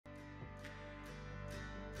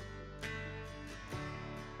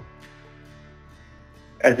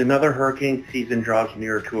As another hurricane season draws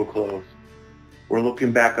nearer to a close, we're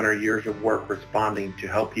looking back on our years of work responding to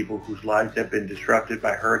help people whose lives have been disrupted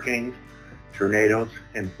by hurricanes, tornadoes,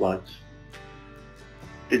 and floods.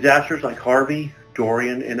 Disasters like Harvey,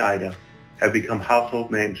 Dorian, and Ida have become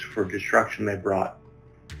household names for destruction they brought.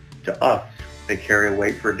 To us, they carry a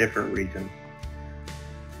weight for a different reason.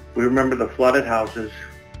 We remember the flooded houses,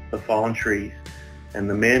 the fallen trees, and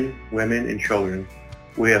the men, women, and children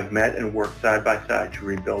we have met and worked side by side to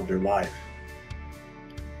rebuild their lives.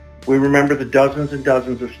 We remember the dozens and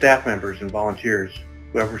dozens of staff members and volunteers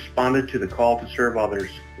who have responded to the call to serve others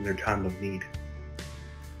in their time of need.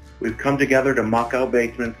 We've come together to muck out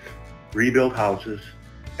basements, rebuild houses,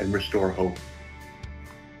 and restore hope.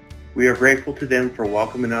 We are grateful to them for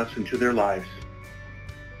welcoming us into their lives.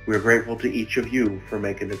 We are grateful to each of you for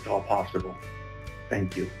making this all possible.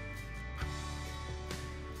 Thank you.